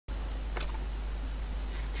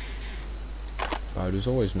there's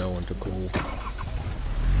always no one to call.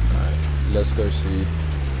 Alright, let's go see.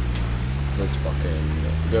 Let's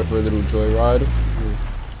fucking go for a little joyride.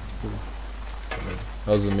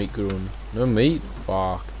 How's the meat going? No meat?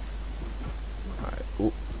 Fuck. Alright,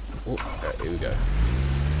 okay, here we go.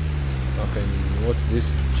 Fucking, what's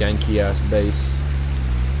this janky ass base?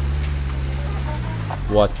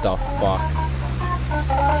 What the fuck?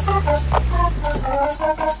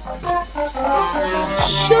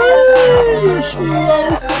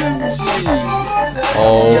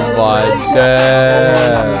 Oh my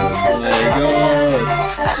damn! Oh my god!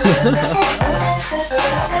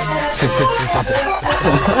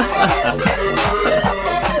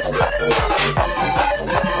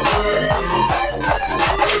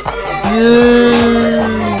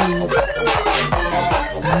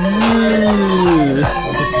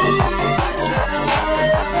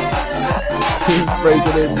 He's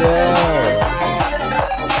breaking it down.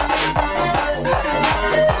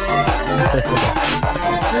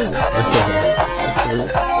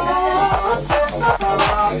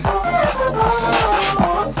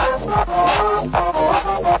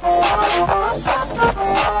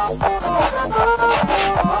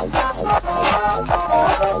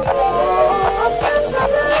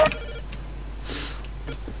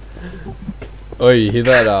 Oh, you hear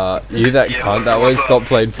that? You hear that cunt that won't stop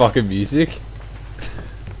playing fucking music?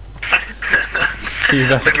 Hear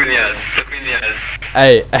that? Look me in the eyes. Look me in the eyes.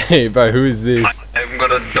 Hey, bro, who is this? I'm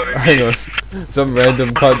gonna dope Hang on, some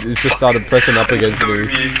random cunt has just started pressing up against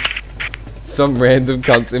me. Some random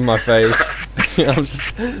cunt's in my face. I'm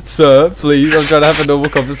just, sir, please, I'm trying to have a normal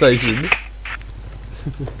conversation.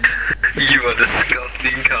 You are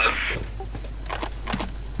disgusting cunt.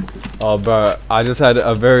 Oh, bro, I just had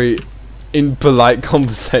a very impolite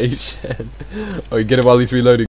conversation. Oh, you get it while he's reloading.